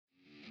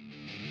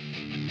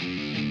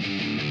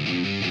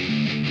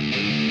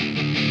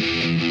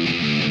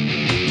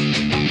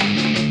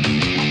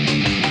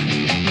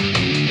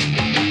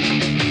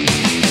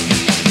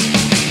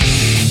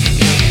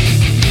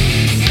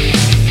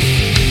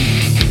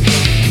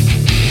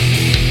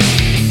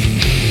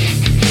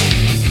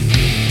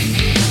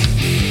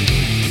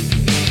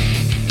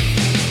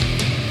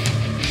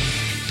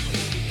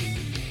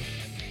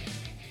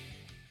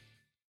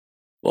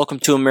Welcome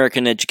to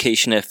American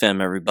Education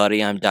FM,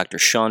 everybody. I'm Dr.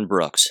 Sean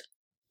Brooks.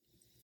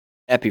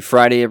 Happy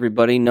Friday,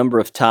 everybody. Number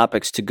of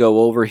topics to go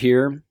over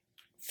here.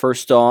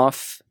 First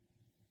off,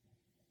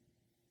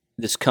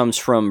 this comes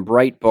from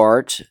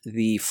Breitbart.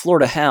 The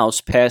Florida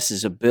House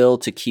passes a bill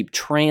to keep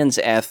trans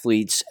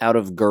athletes out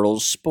of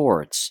girls'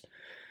 sports.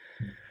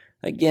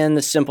 Again,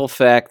 the simple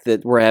fact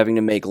that we're having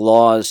to make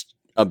laws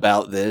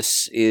about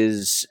this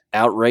is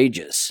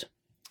outrageous.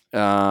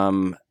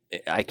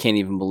 I can't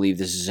even believe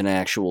this is an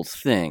actual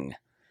thing.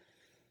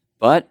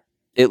 But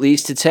at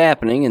least it's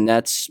happening, and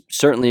that's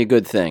certainly a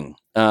good thing.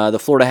 The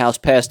Florida House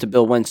passed a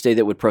bill Wednesday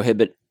that would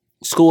prohibit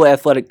school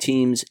athletic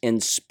teams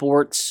and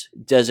sports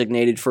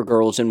designated for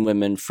girls and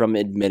women from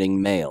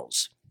admitting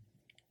males.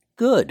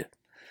 Good.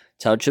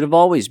 That's how it should have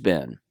always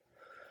been.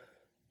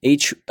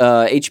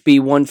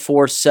 HB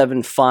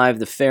 1475,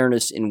 the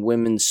Fairness in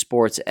Women's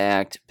Sports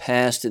Act,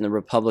 passed in the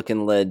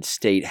Republican-led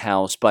state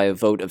House by a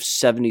vote of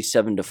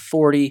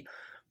 77-40,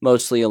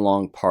 mostly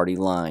along party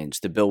lines.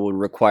 The bill would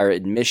require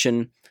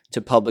admission to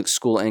public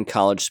school and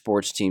college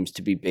sports teams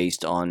to be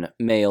based on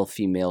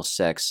male-female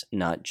sex,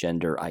 not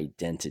gender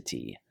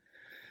identity.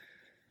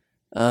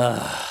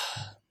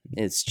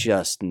 It's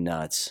just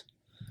nuts.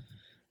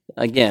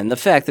 Again, the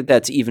fact that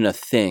that's even a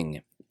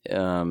thing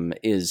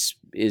is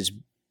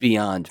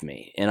beyond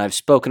me. And I've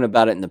spoken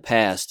about it in the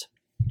past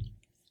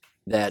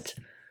that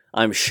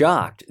I'm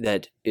shocked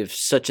that if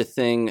such a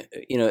thing,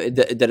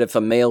 that if a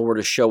male were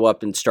to show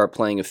up and start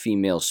playing a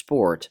female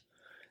sport,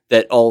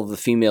 that all of the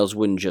females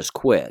wouldn't just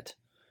quit.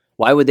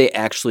 Why would they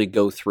actually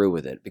go through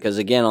with it? Because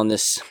again, on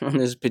this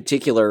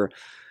particular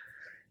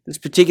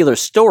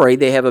story,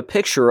 they have a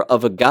picture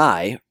of a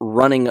guy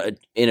running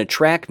in a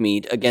track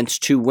meet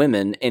against two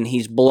women, and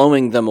he's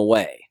blowing them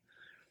away.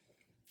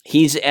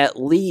 He's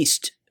at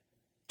least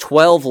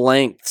 12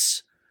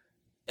 lengths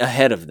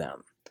ahead of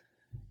them.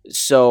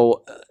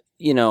 So,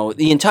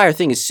 the entire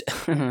thing is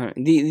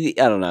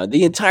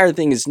the entire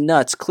thing is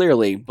nuts,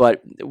 clearly,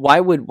 but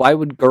why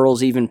would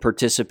girls even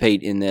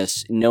participate in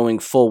this knowing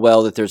full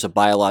well that there's a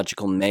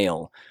biological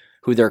male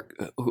who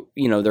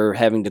they're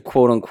having to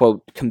quote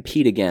unquote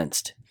compete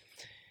against?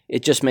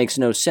 It just makes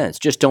no sense.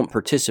 Just don't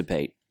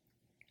participate.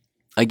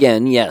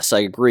 Again, yes, I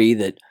agree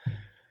that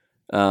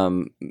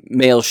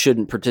males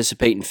shouldn't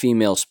participate in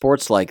female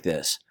sports like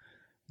this.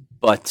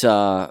 But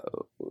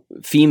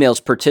females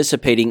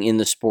participating in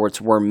the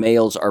sports where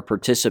males are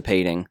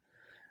participating,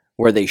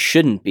 where they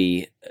shouldn't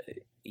be,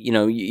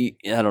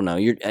 I don't know.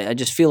 I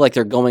just feel like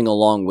they're going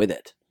along with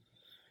it.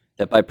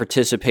 That by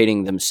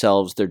participating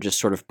themselves, they're just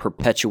sort of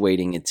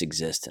perpetuating its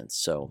existence.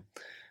 So,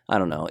 I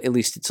don't know. At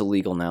least it's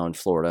illegal now in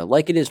Florida,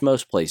 like it is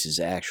most places,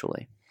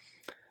 actually.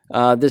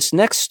 This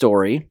next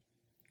story,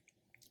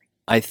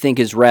 I think,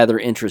 is rather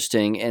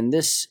interesting, and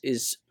this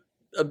is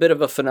a bit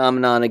of a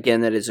phenomenon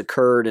again that has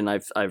occurred, and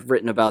I've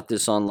written about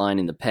this online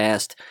in the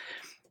past,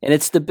 and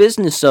it's the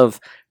business of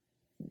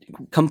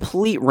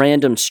complete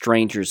random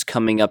strangers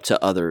coming up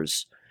to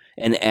others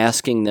and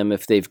asking them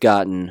if they've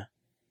gotten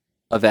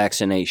a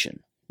vaccination,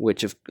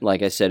 which,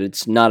 like I said,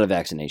 it's not a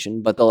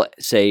vaccination, but they'll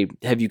say,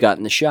 "Have you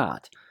gotten the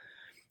shot?"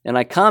 And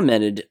I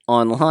commented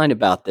online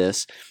about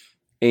this,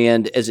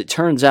 and as it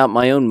turns out,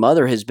 my own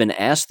mother has been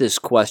asked this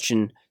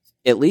question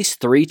at least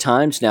 3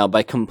 times now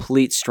by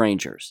complete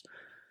strangers.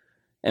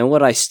 And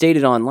what I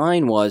stated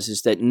online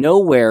is that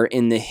nowhere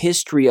in the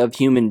history of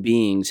human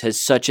beings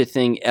has such a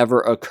thing ever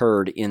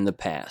occurred in the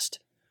past,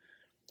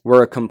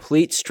 where a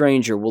complete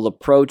stranger will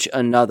approach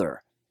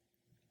another,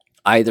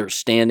 either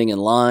standing in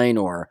line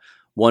or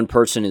one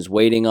person is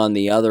waiting on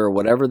the other or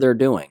whatever they're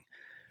doing.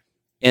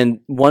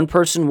 And one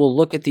person will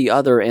look at the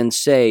other and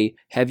say,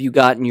 "Have you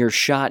gotten your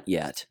shot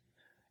yet?"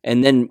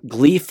 And then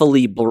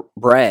gleefully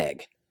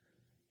brag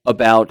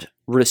about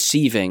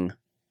receiving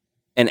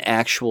an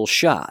actual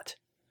shot.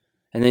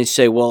 And they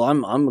say, "Well,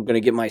 I'm going to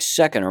get my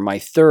second or my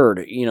third,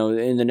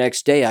 in the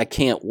next day. I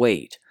can't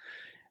wait."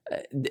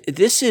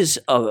 This is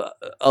a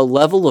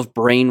level of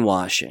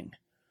brainwashing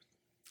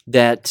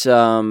that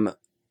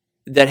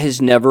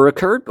has never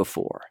occurred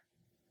before.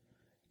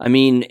 I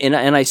mean, and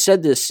I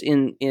said this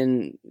in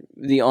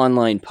the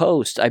online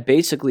post. I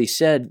basically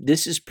said,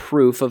 this is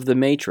proof of the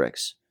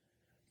Matrix.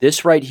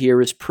 This right here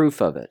is proof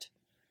of it.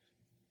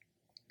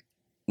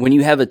 When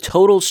you have a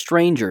total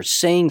stranger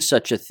saying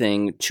such a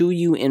thing to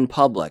you in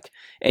public,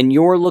 and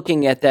you're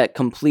looking at that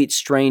complete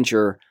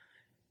stranger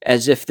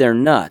as if they're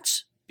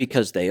nuts,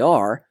 because they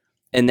are,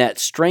 and that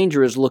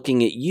stranger is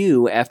looking at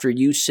you after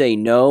you say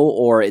no,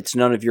 or it's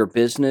none of your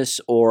business,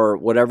 or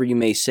whatever you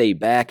may say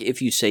back,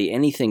 if you say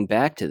anything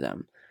back to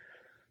them,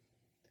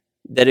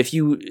 that if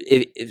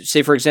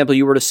say, for example,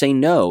 you were to say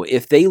no,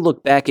 if they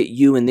look back at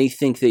you and they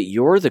think that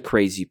you're the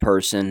crazy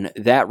person,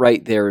 that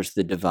right there is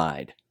the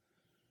divide.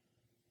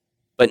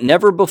 But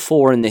never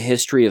before in the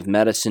history of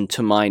medicine,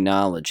 to my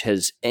knowledge,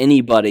 has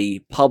anybody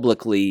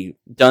publicly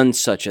done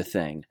such a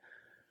thing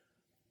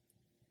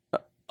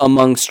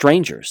among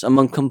strangers,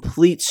 among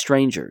complete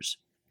strangers.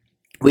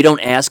 We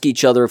don't ask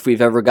each other if we've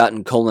ever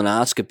gotten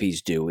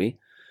colonoscopies, do we?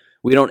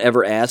 We don't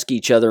ever ask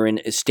each other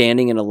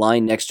standing in a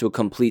line next to a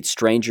complete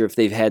stranger if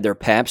they've had their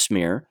pap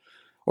smear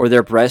or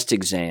their breast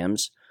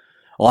exams.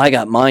 Well, I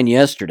got mine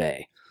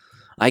yesterday.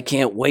 I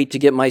can't wait to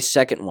get my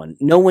second one.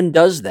 No one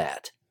does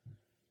that.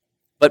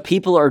 But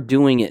people are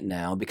doing it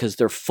now because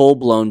they're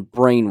full-blown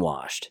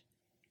brainwashed.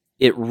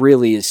 It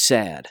really is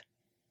sad.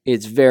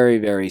 It's very,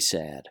 very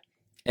sad.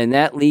 And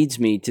that leads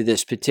me to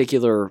this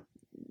particular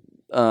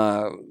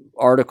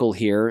article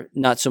here.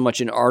 Not so much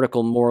an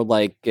article, more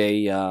like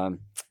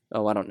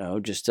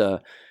just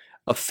a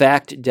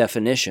fact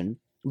definition.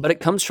 But it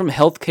comes from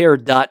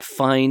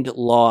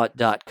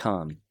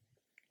healthcare.findlaw.com.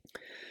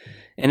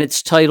 And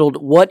it's titled,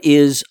 "What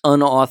is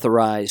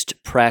Unauthorized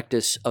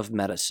Practice of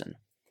Medicine?"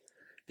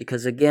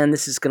 Because again,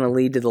 this is going to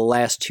lead to the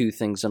last two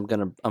things I'm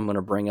going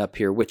to bring up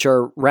here, which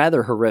are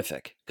rather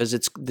horrific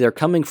because they're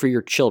coming for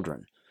your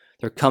children.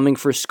 They're coming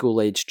for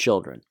school-age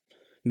children.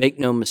 Make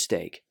no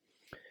mistake.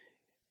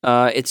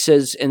 It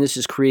says, and this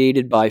is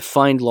created by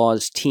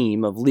FindLaw's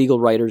team of legal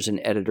writers and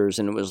editors,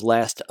 and it was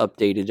last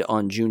updated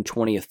on June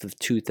 20th of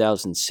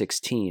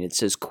 2016. It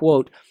says,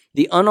 quote,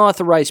 "The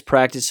unauthorized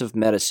practice of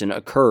medicine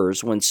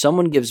occurs when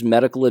someone gives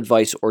medical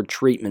advice or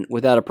treatment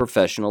without a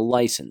professional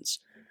license.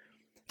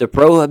 The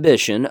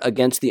prohibition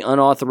against the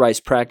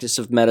unauthorized practice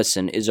of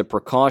medicine is a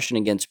precaution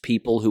against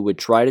people who would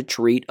try to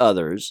treat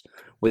others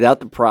without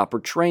the proper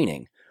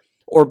training,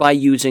 or by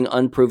using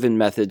unproven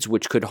methods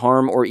which could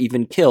harm or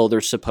even kill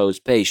their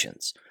supposed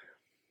patients.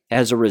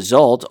 As a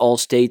result, all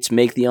states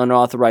make the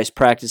unauthorized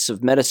practice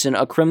of medicine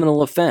a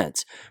criminal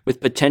offense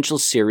with potential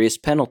serious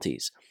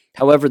penalties.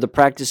 However, the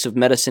practice of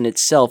medicine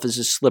itself is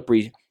a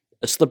slippery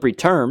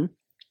term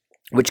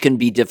which can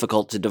be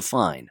difficult to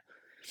define.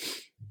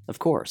 Of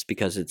course,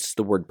 because it's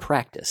the word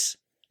practice.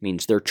 It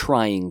means they're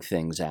trying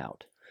things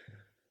out.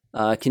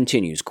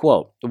 Continues,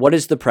 quote, "What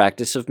is the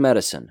practice of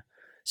medicine?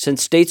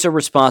 Since states are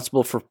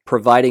responsible for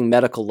providing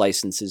medical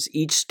licenses,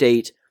 each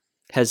state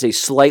has a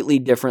slightly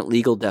different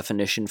legal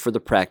definition for the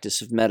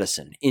practice of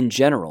medicine. In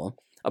general,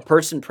 a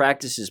person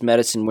practices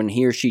medicine when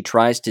he or she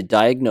tries to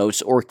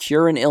diagnose or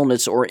cure an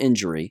illness or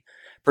injury,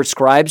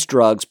 prescribes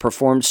drugs,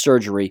 performs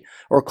surgery,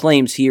 or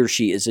claims he or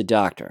she is a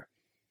doctor."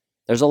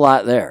 There's a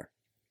lot there.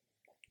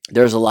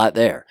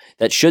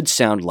 That should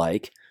sound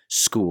like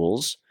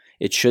schools.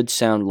 It should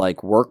sound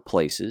like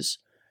workplaces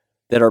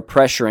that are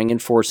pressuring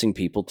and forcing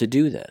people to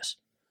do this.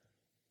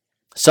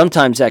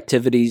 Sometimes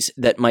activities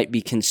that might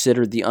be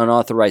considered the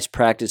unauthorized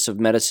practice of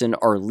medicine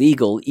are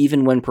legal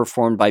even when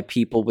performed by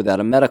people without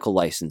a medical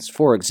license.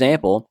 For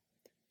example,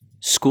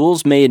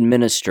 schools may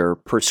administer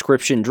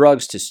prescription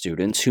drugs to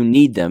students who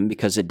need them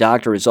because a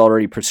doctor has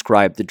already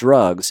prescribed the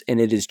drugs,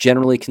 and it is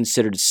generally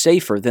considered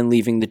safer than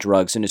leaving the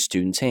drugs in a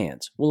student's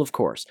hands. Well, of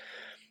course.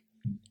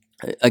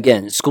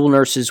 Again, school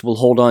nurses will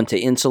hold on to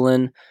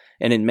insulin,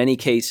 and in many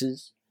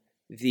cases,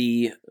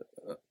 the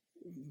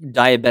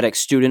diabetic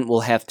student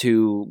will have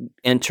to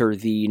enter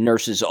the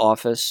nurse's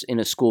office in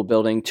a school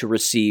building to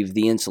receive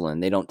the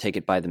insulin. They don't take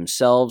it by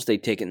themselves. They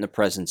take it in the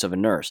presence of a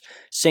nurse.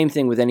 Same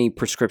thing with any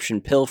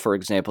prescription pill, for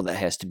example, that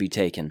has to be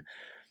taken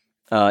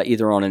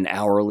either on an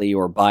hourly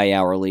or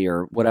bi-hourly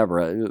or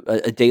whatever,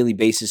 a daily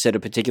basis at a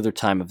particular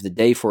time of the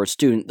day for a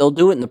student. They'll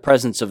do it in the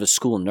presence of a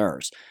school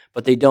nurse,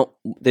 but they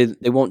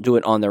won't do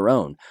it on their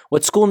own.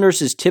 What school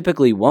nurses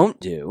typically won't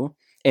do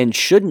and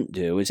shouldn't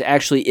do is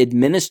actually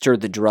administer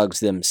the drugs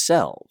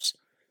themselves.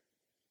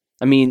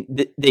 I mean,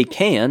 they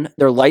can.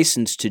 They're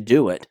licensed to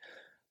do it,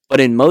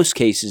 but in most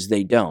cases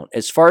they don't.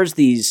 As far as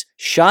these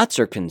shots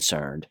are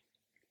concerned,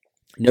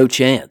 no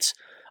chance.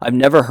 I've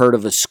never heard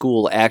of a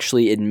school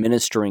actually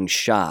administering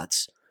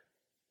shots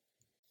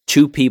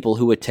to people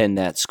who attend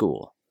that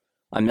school.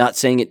 I'm not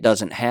saying it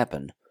doesn't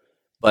happen,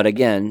 but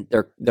again,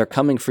 they're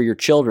coming for your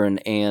children,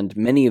 and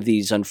many of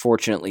these,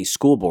 unfortunately,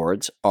 school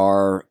boards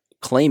are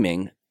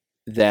claiming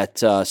that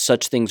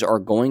such things are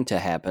going to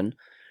happen.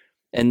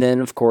 And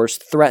then, of course,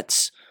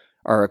 threats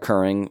are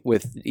occurring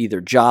with either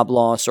job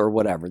loss or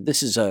whatever.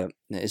 This is a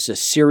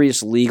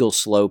serious legal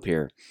slope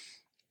here.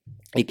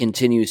 He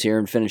continues here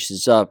and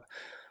finishes up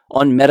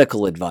on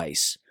medical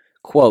advice.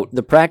 Quote,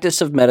 "The practice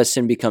of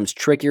medicine becomes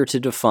trickier to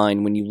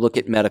define when you look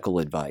at medical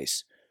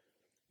advice.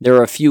 There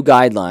are a few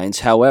guidelines,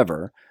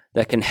 however,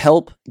 that can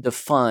help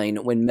define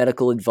when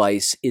medical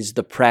advice is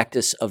the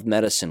practice of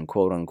medicine,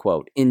 quote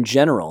unquote. In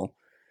general,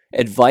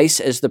 advice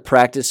as the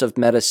practice of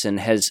medicine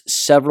has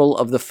several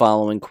of the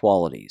following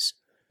qualities.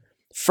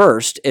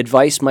 First,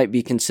 advice might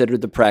be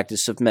considered the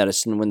practice of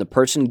medicine when the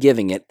person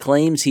giving it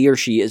claims he or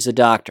she is a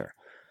doctor.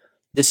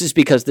 This is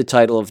because the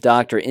title of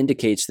doctor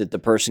indicates that the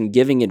person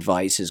giving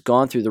advice has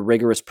gone through the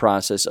rigorous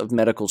process of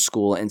medical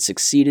school and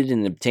succeeded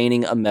in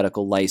obtaining a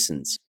medical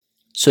license.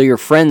 So your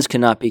friends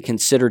cannot be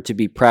considered to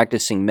be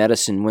practicing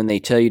medicine when they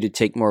tell you to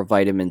take more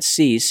vitamin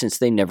C, since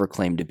they never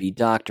claim to be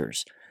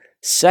doctors.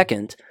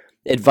 Second,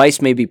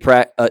 advice may be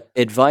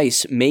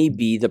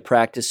the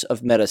practice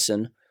of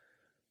medicine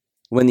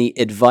when the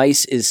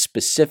advice is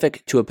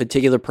specific to a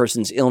particular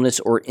person's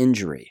illness or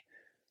injury.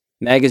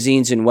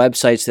 Magazines and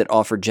websites that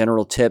offer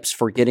general tips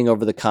for getting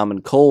over the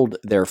common cold,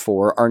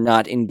 therefore, are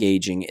not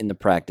engaging in the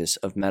practice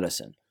of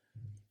medicine.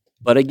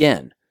 But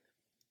again,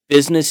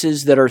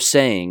 businesses that are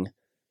saying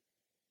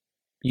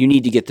you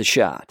need to get the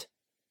shot,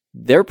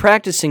 they're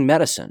practicing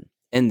medicine,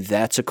 and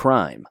that's a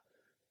crime.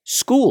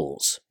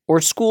 Schools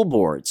or school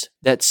boards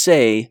that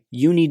say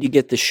you need to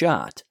get the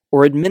shot,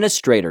 or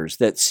administrators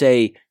that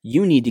say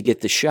you need to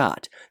get the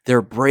shot,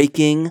 they're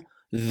breaking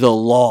the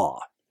law.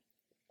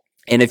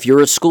 And if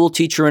you're a school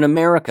teacher in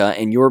America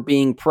and you're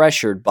being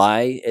pressured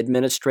by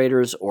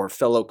administrators or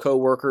fellow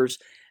coworkers,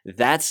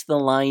 that's the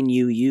line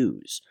you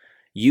use.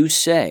 You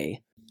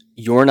say,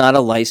 you're not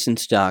a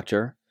licensed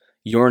doctor.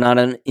 You're not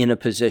in a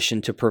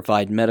position to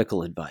provide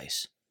medical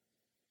advice.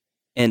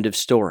 End of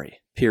story.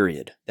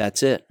 Period.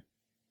 That's it.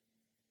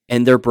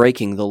 And they're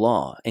breaking the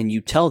law. And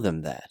you tell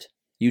them that.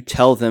 You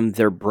tell them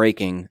they're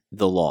breaking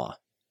the law.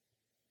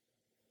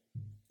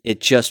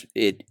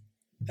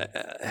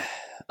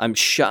 I'm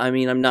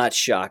not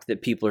shocked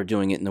that people are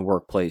doing it in the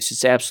workplace.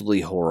 It's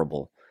absolutely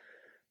horrible.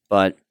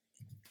 But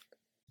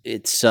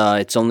it's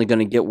only going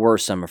to get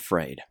worse, I'm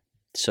afraid.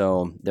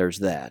 So there's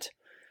that.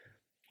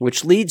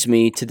 Which leads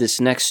me to this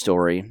next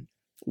story,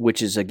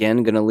 which is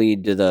again going to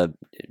lead to the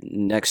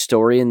next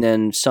story and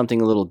then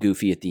something a little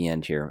goofy at the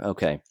end here.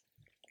 Okay.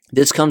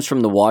 This comes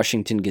from the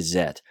Washington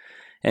Gazette,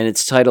 and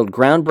it's titled,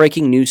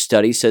 Groundbreaking New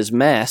Study Says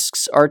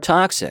Masks Are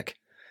Toxic.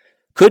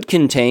 Could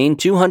contain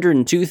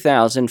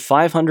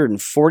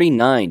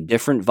 202,549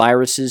 different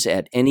viruses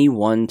at any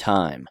one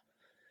time.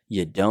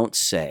 You don't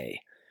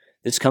say.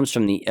 This comes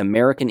from the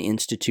American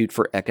Institute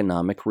for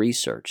Economic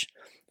Research.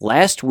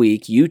 Last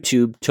week,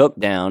 YouTube took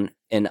down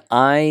an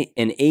AIER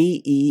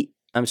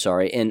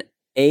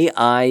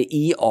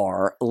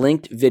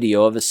linked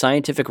video of a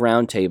scientific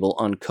roundtable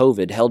on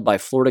COVID held by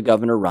Florida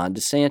Governor Ron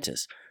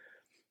DeSantis.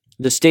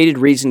 The stated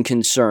reason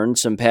concerned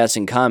some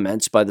passing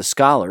comments by the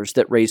scholars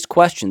that raised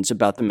questions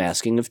about the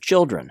masking of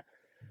children.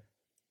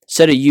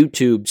 Said a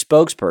YouTube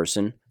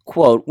spokesperson,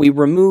 quote, "We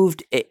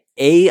removed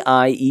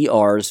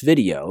AIER's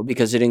video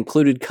because it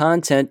included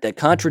content that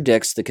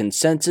contradicts the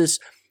consensus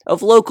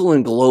of local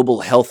and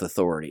global health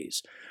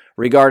authorities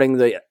regarding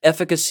the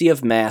efficacy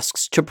of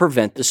masks to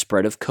prevent the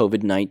spread of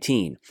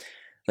COVID-19.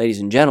 Ladies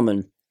and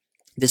gentlemen,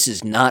 this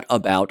is not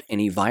about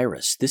any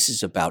virus. This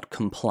is about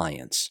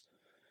compliance.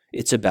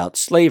 It's about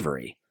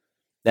slavery.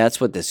 That's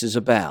what this is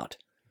about.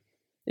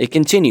 It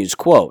continues,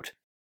 quote,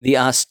 "The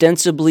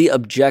ostensibly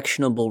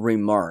objectionable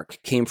remark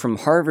came from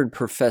Harvard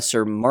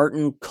professor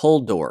Martin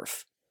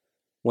Kulldorff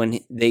when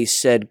they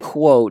said,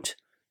 quote,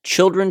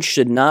 children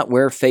should not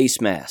wear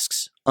face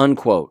masks,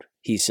 unquote,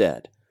 he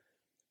said.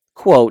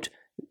 Quote,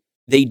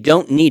 they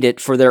don't need it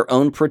for their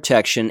own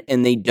protection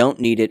and they don't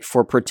need it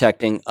for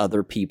protecting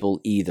other people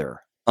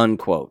either,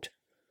 unquote.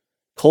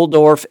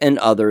 Kulldorff and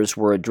others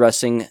were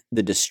addressing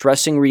the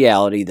distressing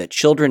reality that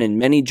children in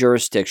many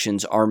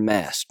jurisdictions are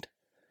masked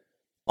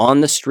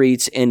on the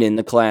streets and in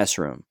the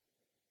classroom,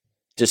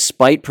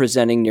 despite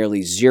presenting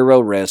nearly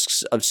zero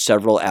risks of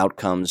several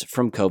outcomes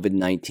from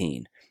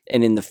COVID-19,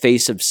 and in the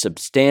face of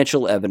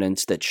substantial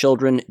evidence that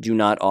children do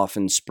not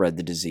often spread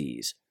the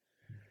disease."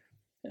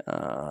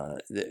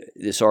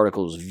 This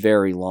article is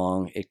very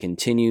long. It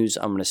continues.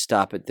 I'm going to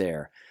stop it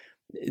there.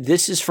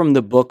 This is from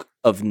the book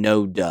of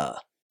No Duh.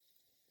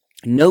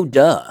 No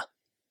duh.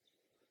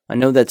 I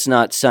know that's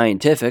not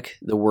scientific,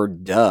 the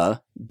word duh,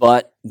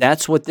 but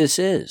that's what this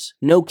is.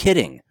 No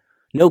kidding.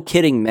 No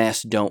kidding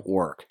masks don't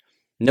work.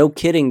 No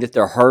kidding that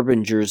they're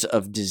harbingers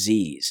of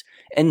disease.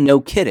 And no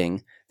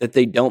kidding that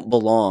they don't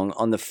belong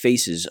on the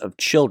faces of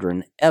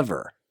children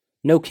ever.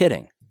 No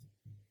kidding.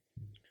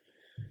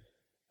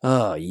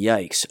 Oh,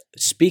 yikes.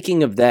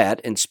 Speaking of that,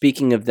 and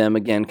speaking of them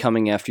again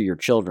coming after your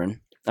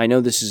children, I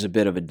know this is a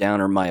bit of a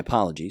downer, my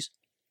apologies,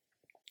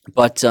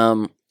 but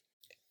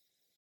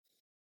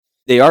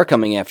they are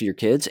coming after your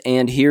kids,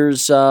 and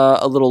here's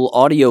a little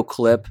audio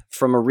clip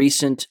from a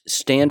recent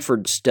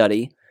Stanford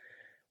study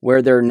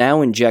where they're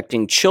now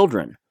injecting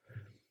children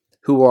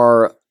who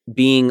are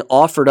being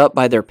offered up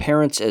by their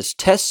parents as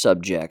test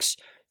subjects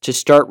to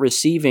start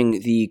receiving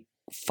the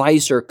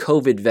Pfizer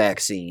COVID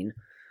vaccine,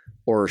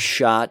 or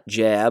shot,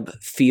 jab,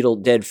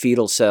 dead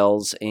fetal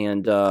cells,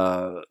 and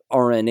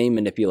RNA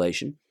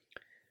manipulation.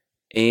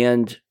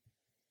 And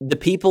the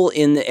people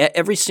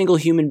every single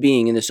human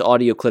being in this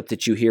audio clip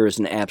that you hear is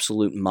an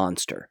absolute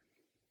monster,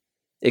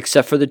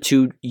 except for the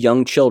two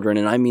young children,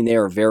 and I mean they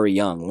are very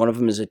young. One of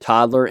them is a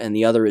toddler, and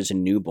the other is a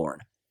newborn.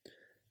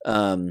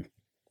 And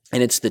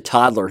it's the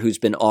toddler who's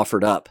been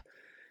offered up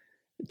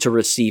to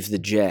receive the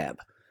jab.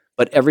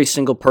 But every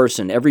single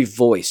person, every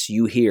voice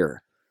you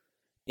hear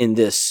in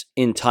this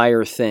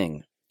entire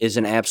thing is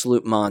an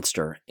absolute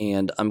monster,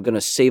 and I'm going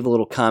to save a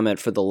little comment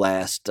for the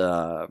last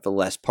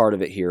part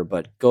of it here,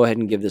 but go ahead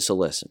and give this a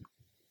listen.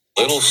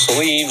 Little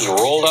sleeves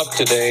rolled up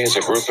today as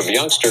a group of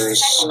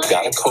youngsters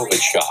got a COVID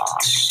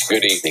shot.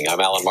 Good evening. I'm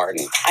Alan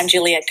Martin. I'm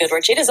Juliette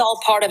Goodrich. It is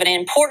all part of an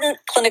important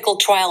clinical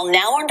trial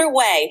now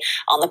underway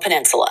on the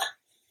peninsula.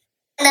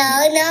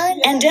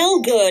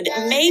 Andel Good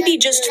may be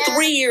just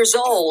 3 years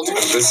old,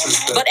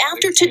 but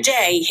after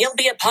today, he'll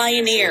be a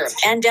pioneer.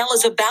 Andel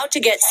is about to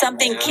get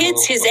something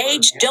kids his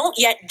age don't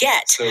yet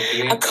get,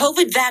 a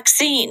COVID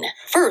vaccine.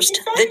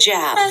 First, the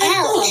jab,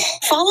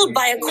 followed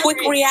by a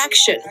quick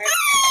reaction.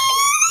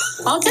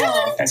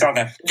 It's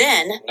okay.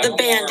 Then the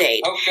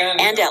Band-Aid.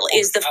 Andel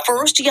is the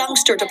first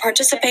youngster to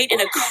participate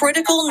in a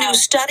critical new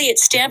study at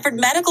Stanford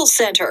Medical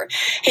Center.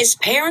 His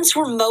parents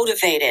were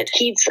motivated.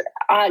 Kids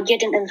are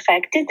getting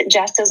infected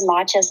just as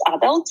much as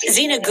adults.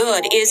 Zena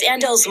Good is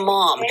Andel's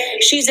mom.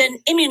 She's an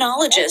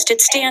immunologist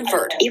at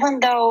Stanford. Even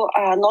though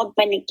not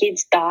many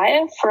kids die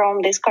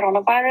from this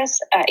coronavirus,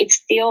 it's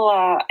still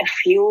a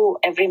few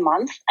every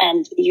month,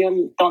 and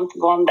you don't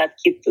want that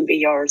kid to be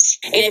yours.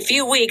 In a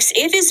few weeks,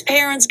 if his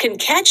parents can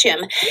catch him,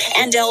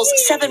 Andel's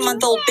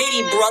 7-month-old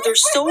baby brother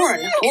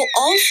Soren will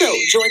also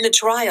join the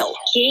trial.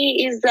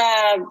 He is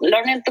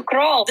learning to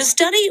crawl. The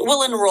study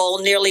will enroll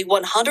nearly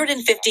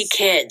 150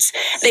 kids.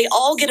 They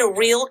all get a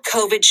real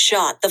COVID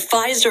shot, the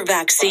Pfizer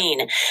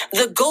vaccine.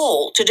 The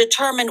goal to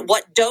determine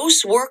what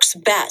dose works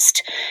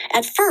best.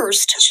 At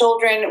first,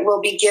 children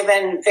will be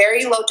given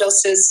very low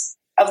doses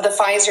of the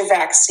Pfizer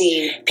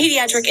vaccine.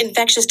 Pediatric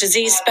infectious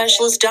disease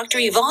specialist Dr.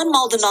 Yvonne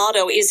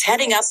Maldonado is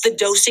heading up the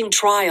dosing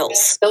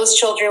trials. Those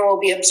children will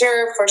be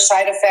observed for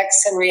side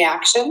effects and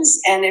reactions,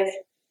 and if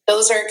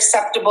those are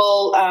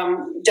acceptable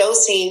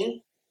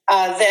dosing,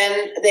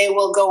 then they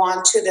will go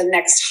on to the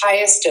next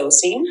highest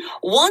dosing.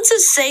 Once a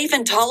safe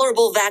and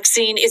tolerable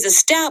vaccine is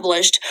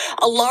established,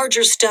 a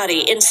larger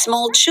study in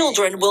small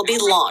children will be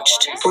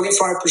launched.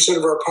 25%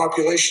 of our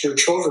population are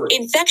children.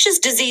 Infectious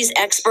disease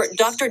expert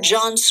Dr.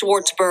 John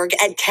Swartzberg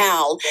at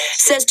Cal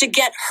says to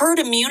get herd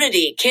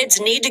immunity, kids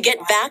need to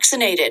get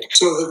vaccinated.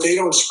 So that they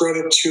don't spread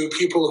it to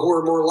people who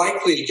are more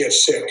likely to get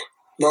sick.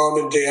 Mom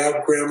and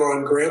dad, grandma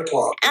and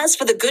grandpa. As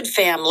for the Good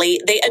family,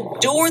 they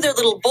adore their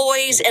little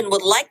boys and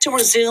would like to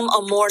resume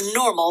a more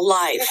normal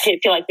life. I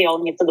feel like we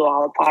all need to do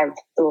our part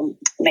to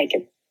make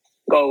it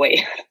go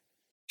away.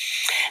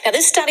 Now,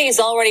 this study is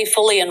already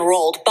fully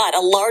enrolled, but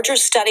a larger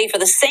study for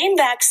the same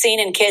vaccine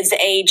in kids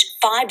age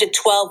 5 to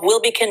 12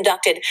 will be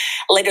conducted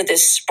later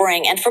this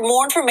spring. And for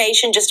more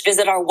information, just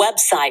visit our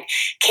website,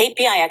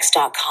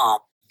 kpix.com.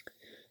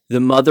 The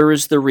mother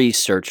is the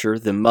researcher.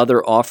 The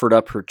mother offered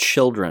up her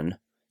children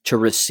to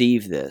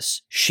receive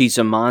this. She's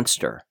a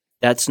monster.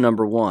 That's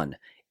number one.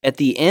 At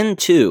the end,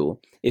 too,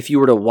 if you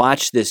were to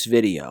watch this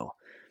video,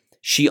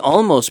 she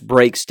almost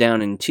breaks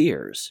down in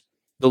tears.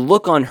 The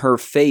look on her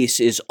face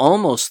is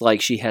almost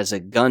like she has a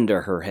gun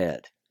to her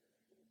head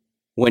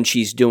when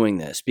she's doing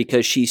this,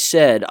 because she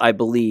said, I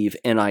believe,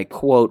 and I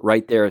quote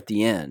right there at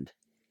the end,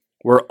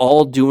 we're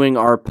all doing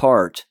our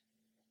part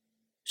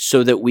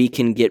so that we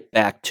can get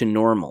back to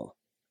normal.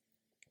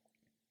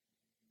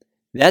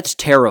 That's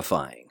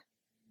terrifying.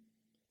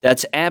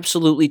 That's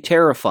absolutely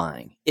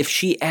terrifying if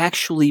she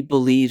actually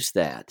believes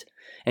that.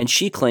 And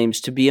she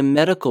claims to be a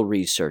medical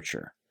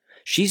researcher.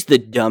 She's the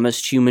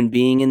dumbest human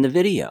being in the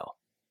video.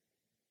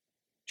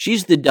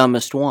 She's the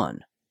dumbest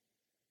one.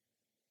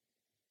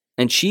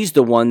 And she's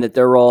the one that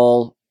they're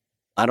all,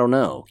 I don't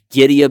know,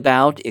 giddy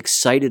about,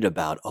 excited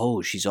about.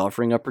 Oh, she's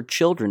offering up her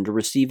children to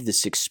receive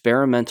this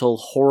experimental,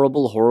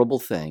 horrible, horrible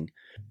thing,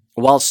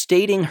 while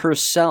stating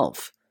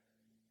herself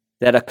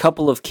that a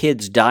couple of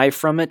kids die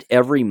from it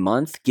every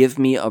month. Give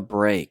me a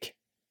break.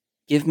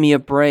 Give me a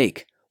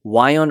break.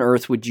 Why on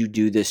earth would you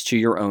do this to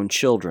your own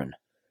children?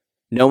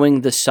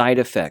 Knowing the side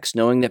effects,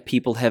 knowing that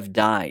people have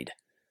died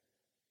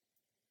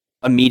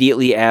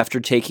immediately after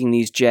taking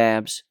these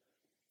jabs,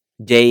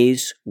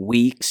 days,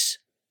 weeks,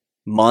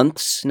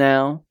 months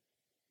now.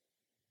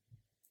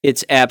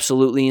 It's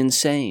absolutely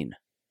insane.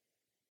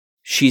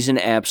 She's an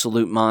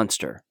absolute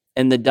monster.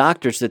 And the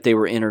doctors that they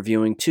were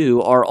interviewing,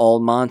 too, are all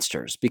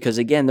monsters. Because,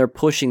 again, they're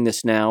pushing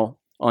this now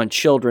on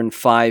children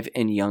 5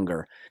 and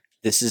younger.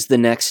 This is the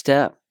next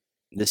step.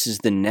 This is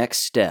the next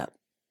step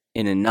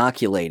in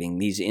inoculating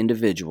these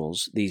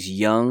individuals, these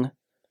young,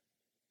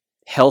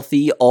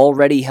 healthy,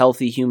 already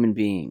healthy human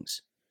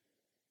beings,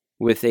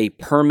 with a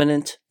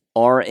permanent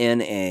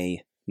RNA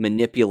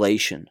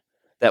manipulation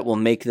that will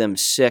make them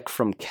sick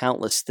from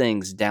countless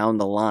things down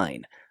the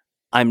line.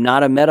 I'm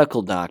not a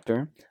medical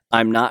doctor.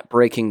 I'm not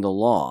breaking the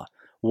law.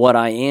 What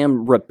I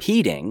am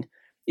repeating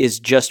is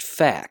just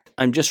fact.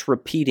 I'm just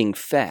repeating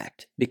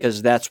fact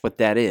because that's what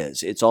that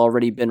is. It's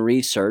already been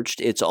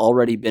researched. It's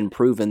already been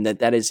proven that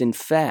that is in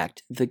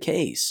fact the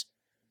case.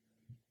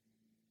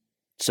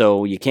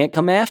 So you can't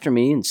come after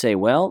me and say,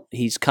 well,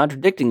 he's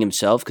contradicting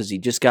himself because he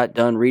just got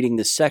done reading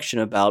this section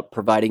about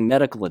providing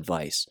medical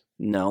advice.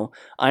 No,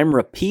 I'm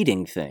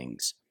repeating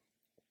things.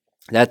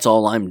 That's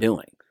all I'm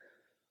doing.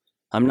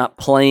 I'm not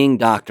playing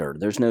doctor.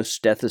 There's no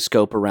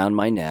stethoscope around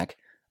my neck.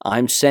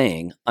 I'm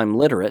saying I'm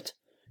literate,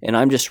 and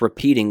I'm just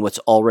repeating what's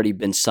already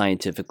been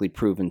scientifically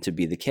proven to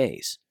be the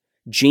case.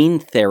 Gene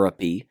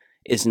therapy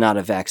is not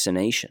a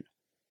vaccination.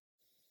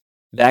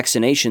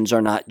 Vaccinations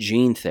are not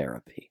gene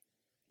therapy.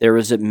 There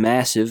is a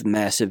massive,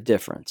 massive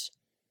difference.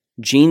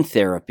 Gene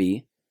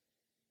therapy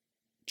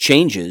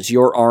changes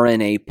your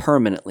RNA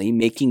permanently,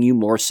 making you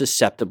more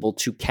susceptible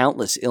to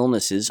countless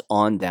illnesses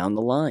on down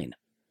the line.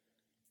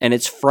 And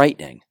it's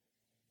frightening.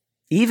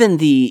 Even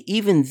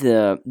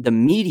the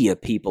media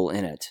people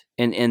in it,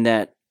 and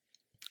that,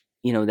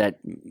 that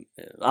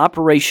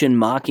Operation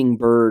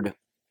Mockingbird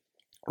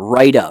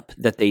write-up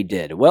that they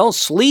did. Well,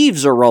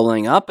 sleeves are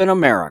rolling up in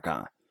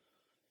America.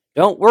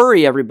 Don't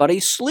worry, everybody.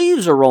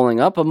 Sleeves are rolling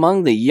up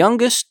among the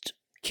youngest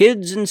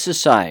kids in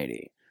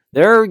society.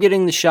 They're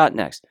getting the shot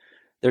next.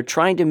 They're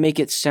trying to make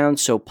it sound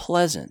so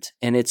pleasant,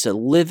 and it's a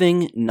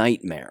living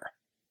nightmare.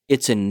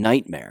 It's a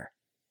nightmare.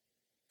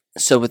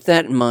 So with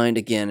that in mind,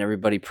 again,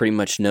 everybody pretty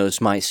much knows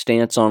my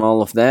stance on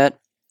all of that,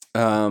 but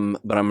I'm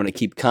going to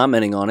keep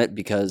commenting on it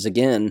because,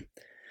 again,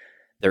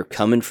 they're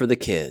coming for the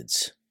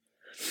kids.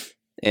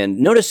 And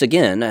notice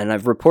again, and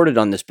I've reported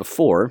on this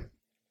before,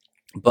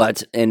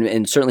 but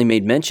and certainly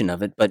made mention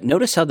of it, but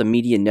notice how the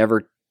media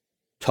never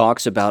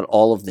talks about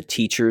all of the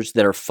teachers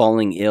that are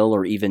falling ill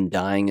or even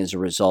dying as a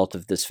result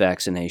of this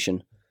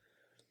vaccination.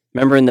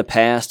 Remember in the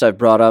past, I've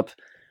brought up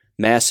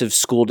massive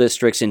school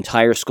districts,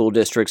 entire school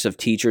districts of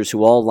teachers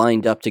who all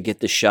lined up to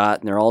get the shot,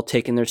 and they're all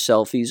taking their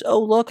selfies.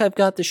 Oh, look, I've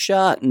got the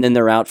shot. And then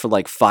they're out for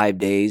like 5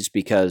 days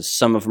because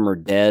some of them are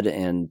dead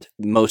and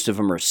most of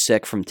them are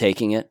sick from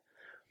taking it.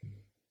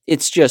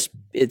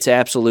 It's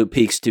absolute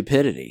peak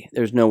stupidity.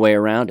 There's no way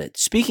around it.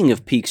 Speaking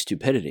of peak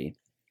stupidity,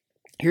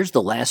 here's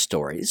the last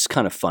story. It's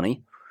kind of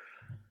funny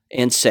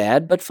and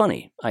sad, but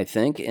funny, I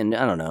think. And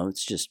I don't know,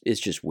 it's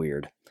just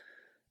weird.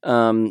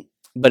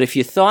 But if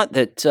you thought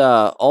that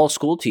all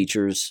school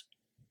teachers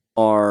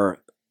are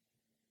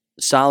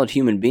solid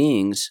human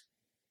beings,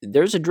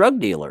 there's a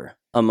drug dealer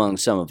among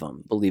some of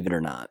them, believe it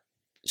or not.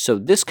 So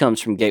this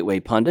comes from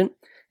Gateway Pundit,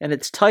 and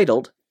it's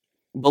titled,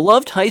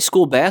 "Beloved high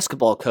school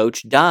basketball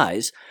coach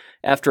dies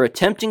after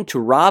attempting to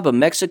rob a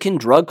Mexican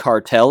drug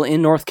cartel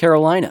in North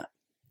Carolina."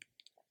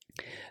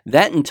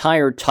 That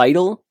entire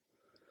title,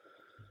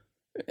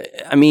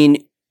 I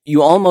mean,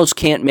 you almost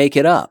can't make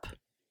it up.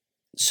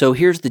 So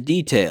here's the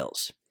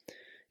details.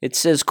 It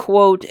says,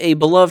 quote, "A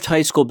beloved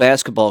high school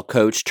basketball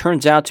coach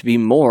turns out to be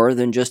more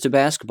than just a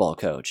basketball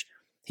coach.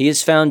 He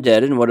is found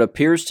dead in what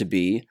appears to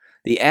be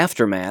the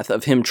aftermath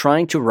of him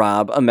trying to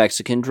rob a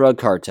Mexican drug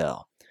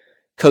cartel.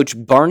 Coach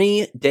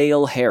Barney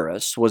Dale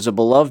Harris was a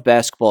beloved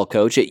basketball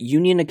coach at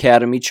Union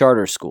Academy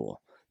Charter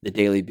School," the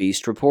Daily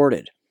Beast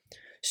reported.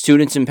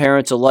 Students and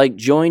parents alike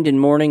joined in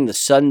mourning the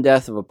sudden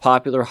death of a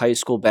popular high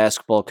school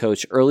basketball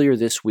coach earlier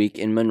this week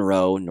in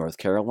Monroe, North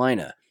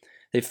Carolina.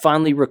 They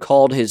finally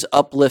recalled his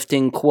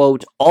uplifting,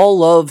 quote, "all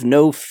love,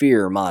 no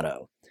fear"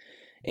 motto,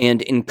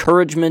 and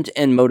encouragement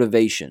and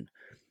motivation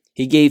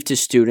he gave to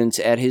students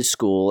at his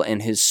school,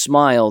 and his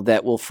smile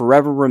that will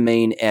forever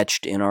remain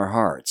etched in our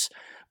hearts.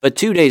 But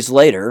 2 days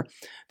later,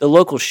 the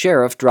local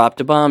sheriff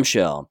dropped a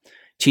bombshell.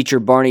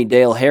 Teacher Barney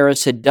Dale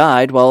Harris had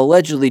died while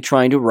allegedly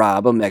trying to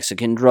rob a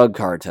Mexican drug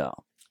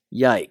cartel.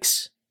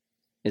 Yikes,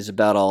 is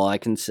about all I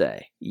can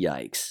say.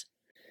 Yikes.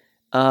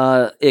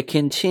 It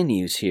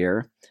continues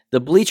here. The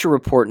Bleacher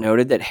Report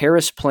noted that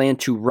Harris planned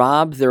to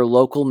rob their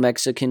local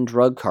Mexican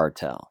drug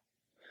cartel.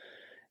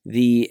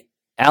 The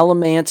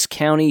Alamance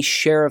County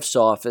Sheriff's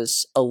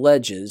Office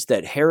alleges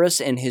that Harris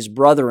and his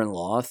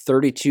brother-in-law,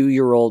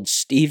 32-year-old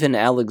Stephen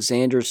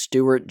Alexander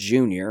Stewart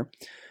Jr.,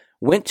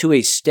 went to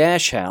a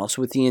stash house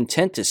with the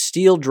intent to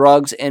steal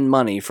drugs and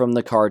money from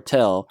the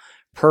cartel,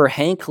 per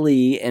Hank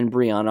Lee and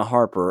Brianna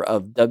Harper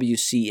of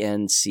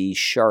WCNC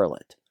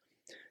Charlotte.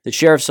 The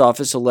sheriff's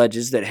office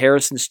alleges that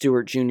Harris and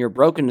Stewart Jr.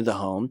 broke into the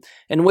home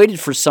and waited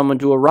for someone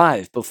to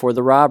arrive before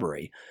the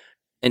robbery.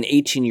 An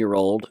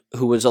 18-year-old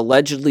who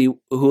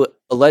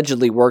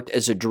allegedly worked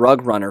as a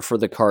drug runner for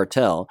the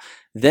cartel,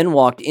 then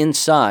walked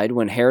inside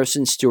when Harris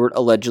and Stewart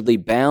allegedly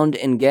bound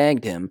and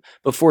gagged him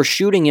before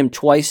shooting him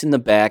twice in the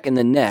back and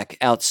the neck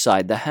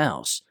outside the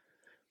house.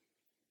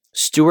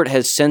 Stewart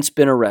has since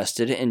been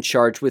arrested and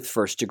charged with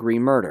first-degree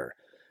murder,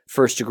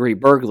 first-degree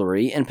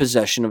burglary, and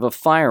possession of a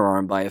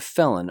firearm by a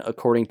felon,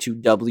 according to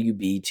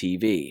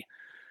WBTV.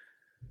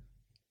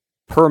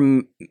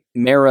 Per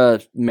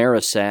Marusak,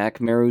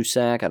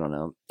 I don't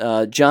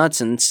know,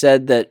 Johnson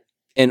said that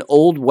an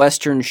old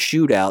Western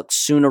shootout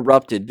soon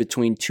erupted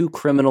between two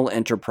criminal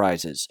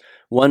enterprises,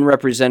 one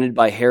represented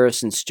by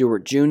Harris and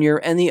Stewart Jr.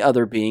 and the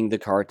other being the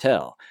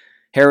cartel.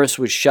 Harris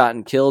was shot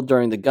and killed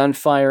during the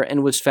gunfire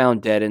and was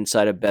found dead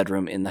inside a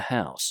bedroom in the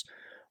house.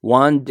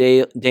 Juan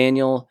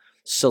Daniel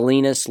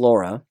Salinas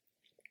Laura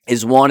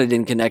is wanted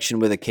in connection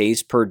with a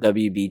case per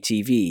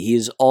WBTV.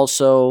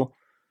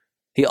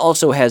 He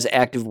also has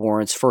active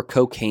warrants for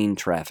cocaine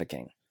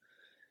trafficking.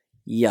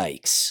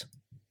 Yikes.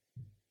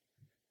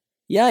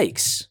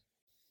 Yikes.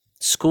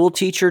 School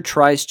teacher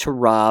tries to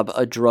rob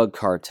a drug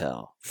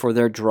cartel for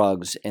their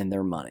drugs and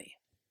their money.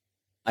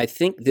 I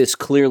think this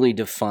clearly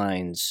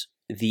defines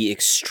the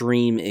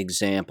extreme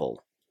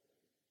example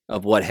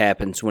of what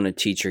happens when a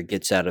teacher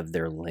gets out of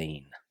their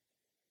lane.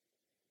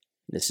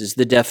 This is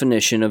the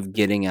definition of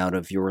getting out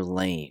of your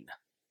lane.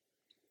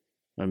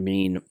 I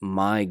mean,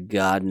 my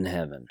God in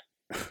heaven.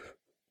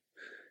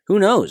 Who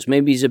knows?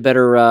 Maybe he's a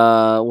better,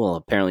 well,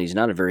 apparently he's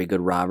not a very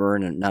good robber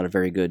and not a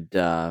very good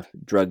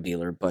drug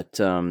dealer. But,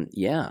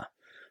 yeah,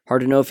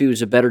 hard to know if he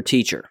was a better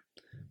teacher.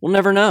 We'll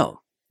never know.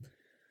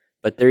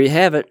 But there you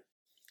have it.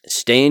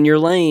 Stay in your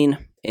lane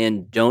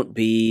and don't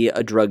be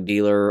a drug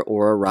dealer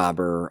or a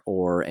robber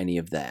or any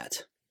of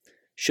that.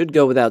 Should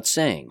go without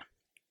saying.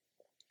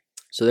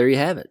 So there you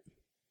have it.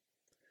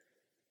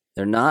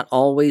 They're not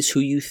always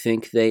who you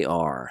think they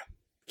are.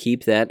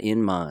 Keep that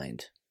in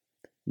mind.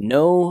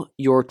 Know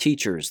your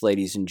teachers,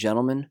 ladies and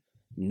gentlemen.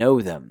 Know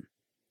them.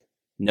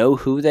 Know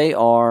who they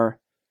are.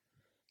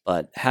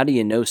 But how do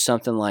you know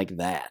something like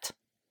that?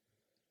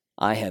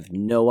 I have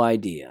no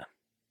idea.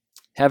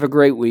 Have a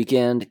great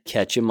weekend.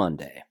 Catch you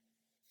Monday.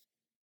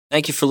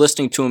 Thank you for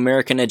listening to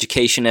American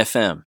Education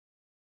FM.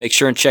 Make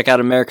sure and check out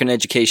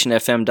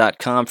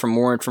AmericanEducationFM.com for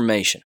more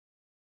information.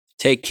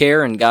 Take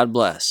care and God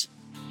bless.